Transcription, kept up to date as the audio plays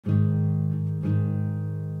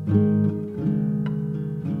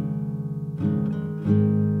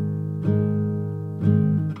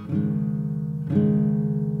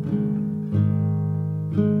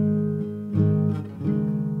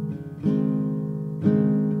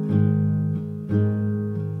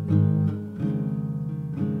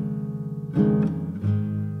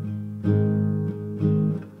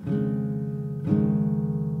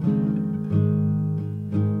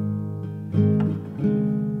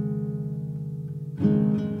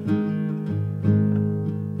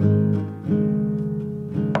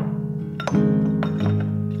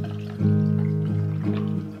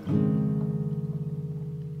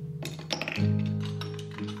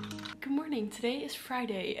today is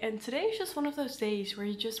Friday, and today is just one of those days where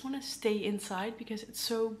you just want to stay inside because it's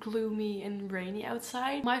so gloomy and rainy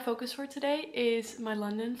outside. My focus for today is my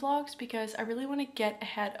London vlogs because I really want to get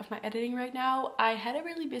ahead of my editing right now. I had a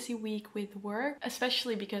really busy week with work,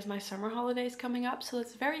 especially because my summer holiday is coming up, so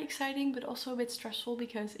it's very exciting but also a bit stressful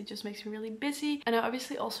because it just makes me really busy. And I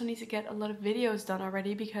obviously also need to get a lot of videos done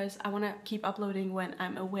already because I want to keep uploading when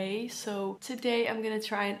I'm away. So today I'm gonna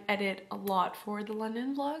try and edit a lot for the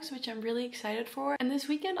London vlogs, which I'm really excited for. And this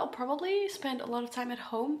weekend I'll probably spend a lot of time at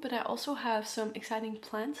home, but I also have some exciting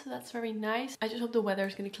plans, so that's very nice. I just hope the weather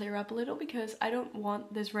is gonna clear up a little because I don't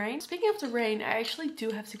want this rain. Speaking of the rain, I actually do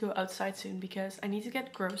have to go outside soon because I need to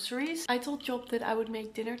get groceries. I told Job that I would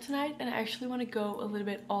make dinner tonight, and I actually want to go a little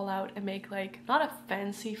bit all out and make like not a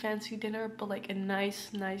fancy dinner, but like a nice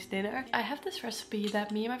dinner. I have this recipe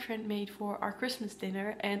that me and my friend made for our Christmas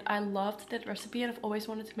dinner, and I loved that recipe and I've always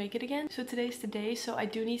wanted to make it again. So today's the day, so I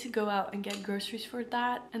do need to go out and get groceries for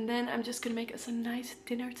that, and then I'm just gonna make us a nice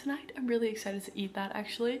dinner tonight. I'm really excited to eat that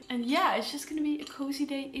actually. And yeah, it's just gonna be a cozy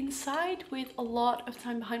day inside with a lot of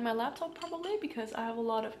time behind my laptop probably because I have a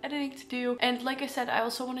lot of editing to do. And like I said, I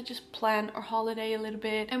also want to just plan our holiday a little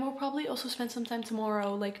bit, and we'll probably also spend some time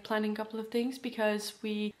tomorrow like planning a couple of things because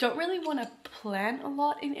we don't really want to plan a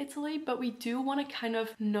lot in Italy, but we do want to kind of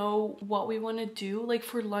know what we want to do. Like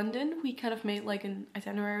for London, we kind of made like an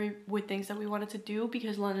itinerary with things that we wanted to do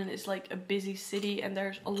because London is like a busy city and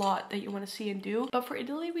there's a lot that you want to see and do. But for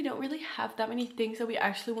Italy, we don't really have that many things that we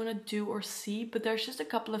actually want to do or see, but there's just a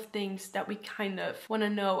couple of things that we kind of want to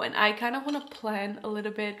know, and I kind of want to plan a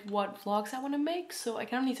little bit what vlogs I want to make, so I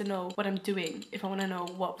kind of need to know what I'm doing if I want to know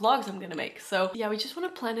what vlogs I'm gonna make. So yeah, we just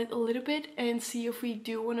want to plan it a little bit and see if we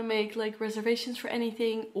do want to make like reservations for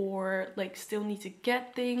anything or like still need to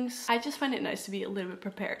get things. I just find it nice to be a little bit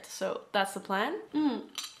prepared, so that's the plan.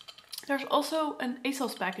 There's also an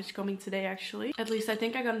ASOS package coming today actually. At least I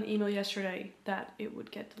think I got an email yesterday that it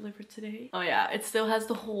would get delivered today. Oh yeah, it still has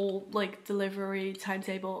the whole like delivery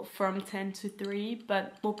timetable from 10 to 3,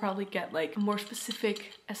 but we'll probably get like a more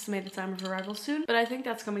specific estimated time of arrival soon. But I think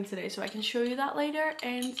that's coming today, so I can show you that later.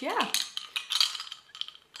 And yeah,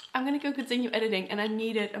 I'm gonna go continue editing, and I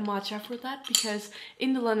needed a matcha for that because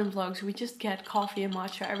in the London vlogs we just get coffee and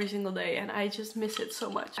matcha every single day, and I just miss it so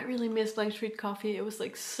much. I really miss Blank Street coffee. It was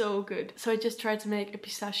like so good. So I just tried to make a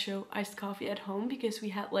pistachio iced coffee at home because we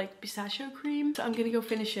had like pistachio cream. So I'm gonna go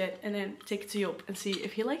finish it and then take it to Job and see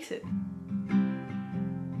if he likes it.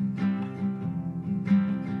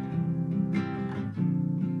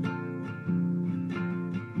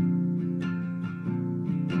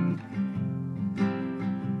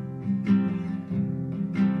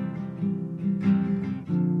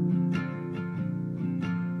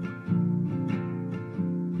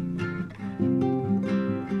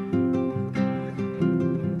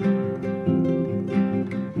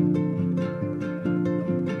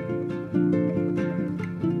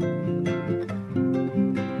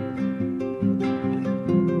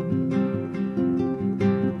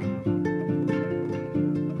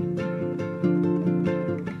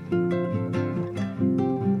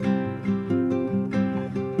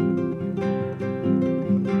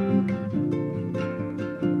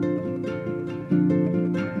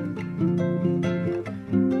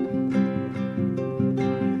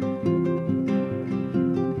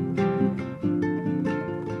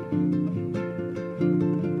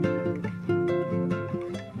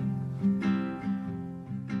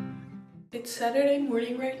 It's Saturday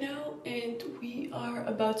morning right now, and we are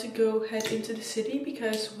about to go head into the city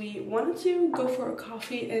because we wanted to go for a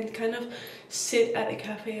coffee and kind of sit at a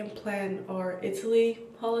cafe and plan our Italy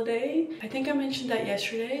holiday. I think I mentioned that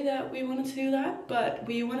yesterday that we wanted to do that, but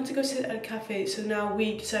we wanted to go sit at a cafe, so now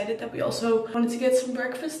we decided that we also wanted to get some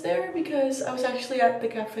breakfast there because I was actually at the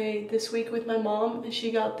cafe this week with my mom and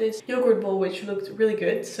she got this yogurt bowl which looked really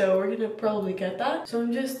good, so we're gonna probably get that. So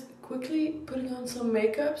I'm just quickly putting on some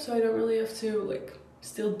makeup so I don't really have to like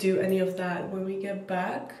still do any of that when we get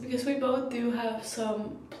back, because we both do have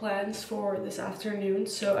some plans for this afternoon,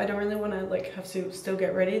 so I don't really want to like have to still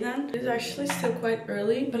get ready then. It's actually still quite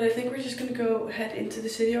early, but I think we're just gonna go head into the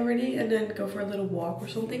city already and then go for a little walk or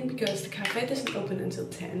something because the cafe doesn't open until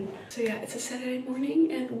 10. So yeah, it's a Saturday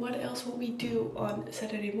morning, and what else will we do on a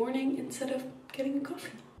Saturday morning instead of getting a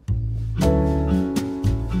coffee?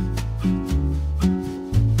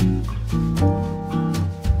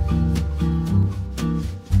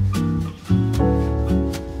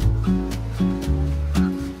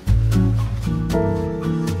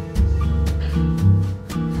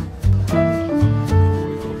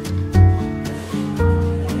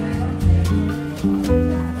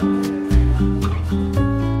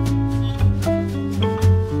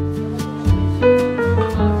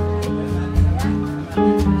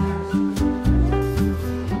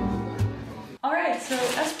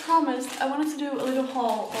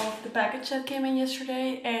 chat came in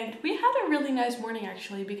yesterday, and we had a really nice morning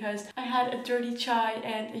actually, because I had a dirty chai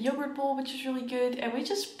and a yogurt bowl, which was really good, and we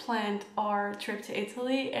just planned our trip to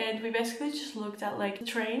Italy, and we basically just looked at like the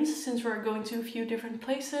trains, since we're going to a few different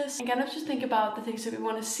places, and kind of just think about the things that we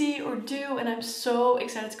want to see or do. And I'm so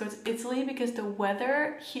excited to go to Italy because the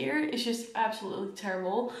weather here is just absolutely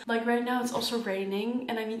terrible. Like right now it's also raining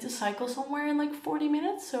and I need to cycle somewhere in like 40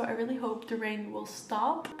 minutes, so I really hope the rain will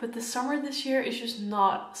stop. But the summer this year is just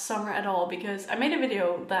not summer at all, because I made a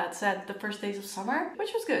video that said the first days of summer,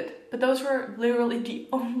 which was good, but those were literally the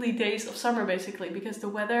only days of summer basically, because the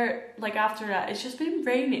weather like after that it's just been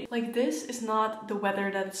raining. Like this is not the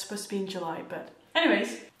weather that it's supposed to be in July. But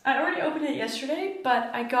anyways, I already opened it yesterday, but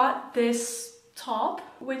I got this top,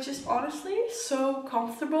 which is honestly so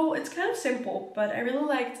comfortable. It's kind of simple, but I really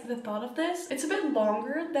liked the thought of this. It's a bit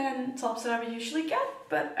longer than tops that I would usually get,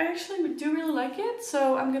 but I actually do really like it,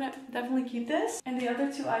 so I'm gonna definitely keep this. And the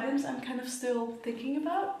other two items I'm kind of still thinking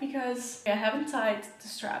about, because I haven't tied the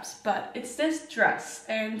straps, but it's this dress,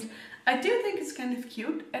 and I do think it's kind of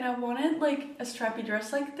cute, and I wanted like a strappy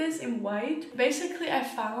dress like this in white. Basically, I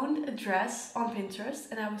found a dress on Pinterest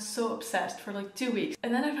and I was so obsessed for like 2 weeks,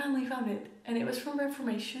 and then I finally found it, and it was from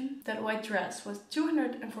Reformation. That white dress was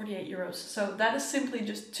 248 euros, so that is simply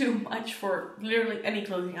just too much for literally any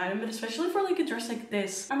clothing item, but especially for like a dress like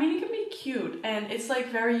this. I mean, it can be cute and it's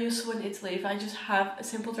like very useful in Italy if I just have a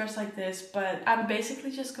simple dress like this, but I'm basically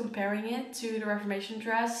just comparing it to the Reformation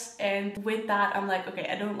dress, and with that I'm like, okay,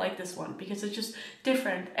 I don't like this one because it's just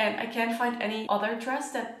different, and I can't find any other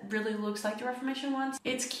dress that really looks like the Reformation ones.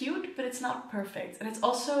 It's cute, but it's not perfect, and it's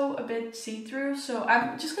also a bit see-through, so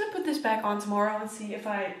I'm just gonna put this back on tomorrow and see if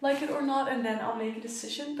I like it or not, and then I'll make a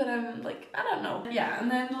decision. But I'm like, I don't know. Yeah, and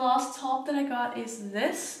then the last top that I got is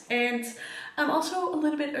this, and I'm also a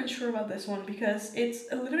little bit unsure about this one because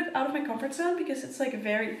it's a little bit out of my comfort zone, because it's like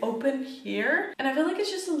very open here, and I feel like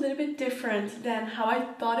it's just a little bit different than how I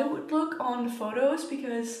thought it would look on the photos,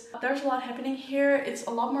 because there's a lot happening here. It's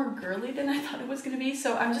a lot more girly than I thought it was gonna be,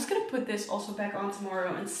 so I'm just gonna put this also back on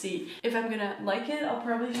tomorrow and see if I'm gonna like it. I'll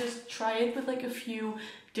probably just try it with like a few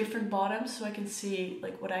different bottoms so I can see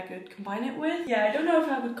like what I could combine it with. Yeah, I don't know if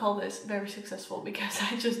I would call this very successful because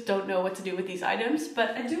I just don't know what to do with these items,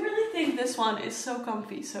 but I do really think this one is so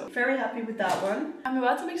comfy, so very happy with that one. I'm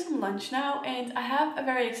about to make some lunch now, and I have a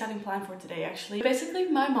very exciting plan for today actually. Basically,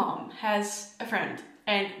 my mom has a friend,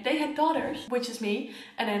 and they had daughters, which is me,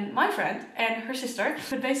 and then my friend and her sister.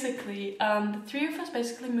 But basically, the three of us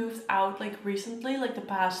basically moved out like recently, like the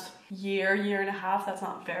past year and a half. That's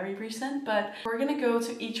not very recent, but we're gonna go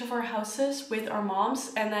to each of our houses with our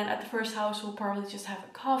moms, and then at the first house we'll probably just have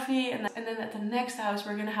a coffee, and then at the next house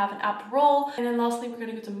we're gonna have an Aperol, and then lastly we're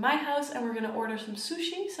gonna go to my house and we're gonna order some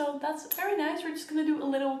sushi. So that's very nice. We're just gonna do a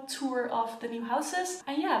little tour of the new houses,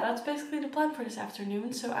 and yeah, that's basically the plan for this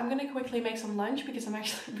afternoon. So I'm gonna quickly make some lunch because I'm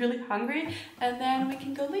actually really hungry, and then we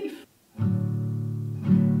can go leave.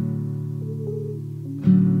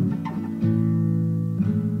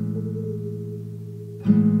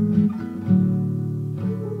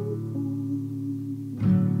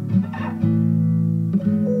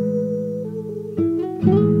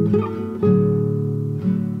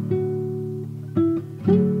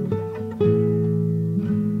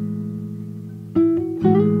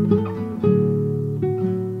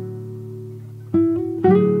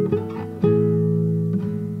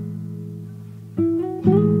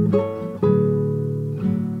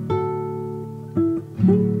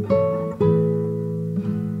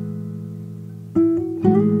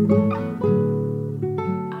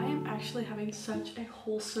 Such a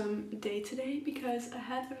wholesome day today because I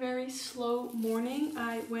had a very slow morning.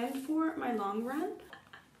 I went for my long run.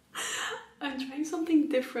 I'm trying something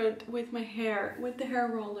different with my hair, with the hair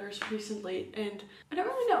rollers recently, and I don't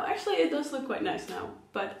really know. Actually, it does look quite nice now,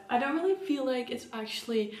 but I don't really feel like it's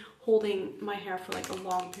actually holding my hair for like a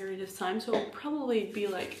long period of time, so it'll probably be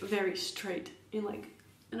like very straight in like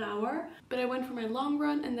an hour. But I went for my long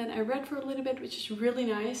run and then I read for a little bit, which is really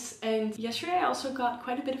nice. And yesterday I also got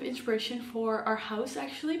quite a bit of inspiration for our house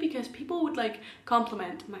actually, because people would like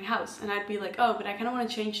compliment my house and I'd be like, oh, but I kind of want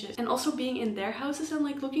to change this. And also being in their houses and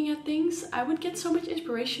like looking at things, I would get so much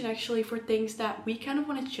inspiration actually for things that we kind of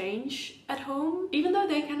want to change at home. Even though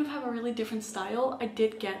they kind of have a really different style, I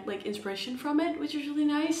did get like inspiration from it, which is really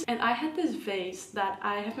nice. And I had this vase that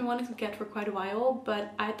I have been wanting to get for quite a while,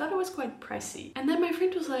 but I thought it was quite pricey. And then my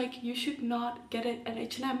friend was like, you should not get it at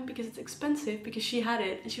H&M because it's expensive, because she had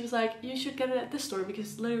it. And she was like, you should get it at this store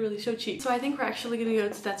because it's literally so cheap. So I think we're actually gonna go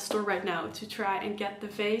to that store right now to try and get the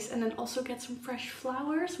vase and then also get some fresh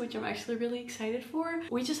flowers, which I'm actually really excited for.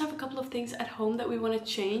 We just have a couple of things at home that we want to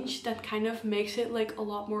change that kind of makes it like a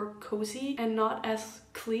lot more cozy and not as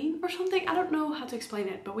clean or something. I don't know how to explain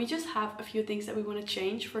it, but we just have a few things that we want to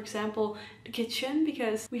change. For example, the kitchen,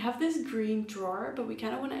 because we have this green drawer, but we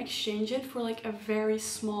kind of want to exchange it for like a very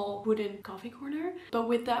small wooden coffee corner. But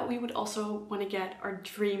with that, we would also want to get our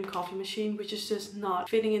dream coffee machine, which is just not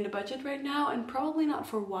fitting in the budget right now and probably not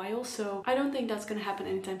for a while. So I don't think that's going to happen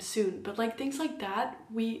anytime soon. But like things like that,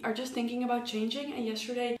 we are just thinking about changing. And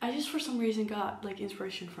yesterday, I just for some reason got like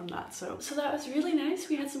inspiration from that. So that was really nice.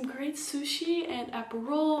 We had some great sushi and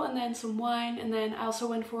roll and then some wine, and then I also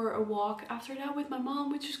went for a walk after that with my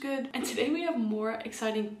mom, which was good. And today we have more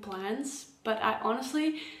exciting plans, but I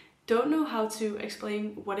honestly don't know how to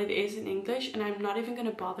explain what it is in English, and I'm not even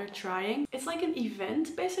gonna bother trying. It's like an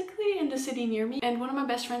event basically in the city near me, and one of my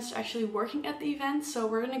best friends is actually working at the event, so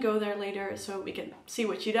we're gonna go there later so we can see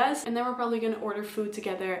what she does, and then we're probably gonna order food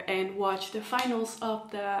together and watch the finals of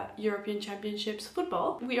the European Championships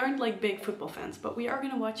football. We aren't like big football fans, but we are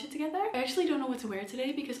gonna watch it together. I actually don't know what to wear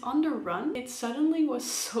today because on the run it suddenly was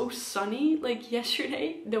so sunny. Like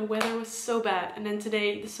yesterday the weather was so bad, and then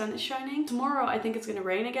today the sun is shining. Tomorrow I think it's gonna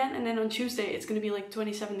rain again, and then on Tuesday it's gonna be like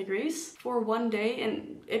 27 degrees for one day,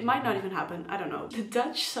 and it might not even happen. I don't know. The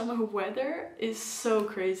Dutch summer weather is so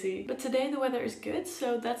crazy, but today the weather is good,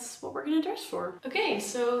 so that's what we're gonna dress for. Okay,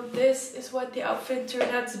 so this is what the outfit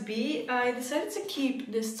turned out to be. I decided to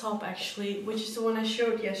keep this top actually, which is the one I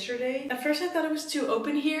showed yesterday. At first I thought it was too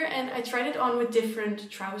open here, and I tried it on with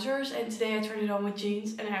different trousers, and today I tried it on with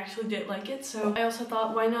jeans and I actually did like it, so I also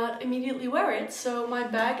thought why not immediately wear it. So my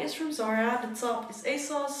bag is from Zara, the top is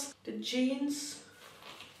ASOS, the jeans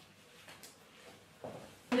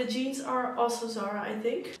are also Zara, I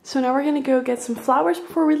think. So now we're gonna go get some flowers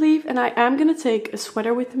before we leave, and I am gonna take a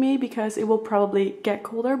sweater with me because it will probably get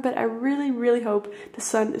colder, but I really hope the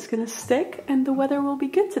sun is gonna stick and the weather will be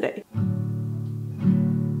good today.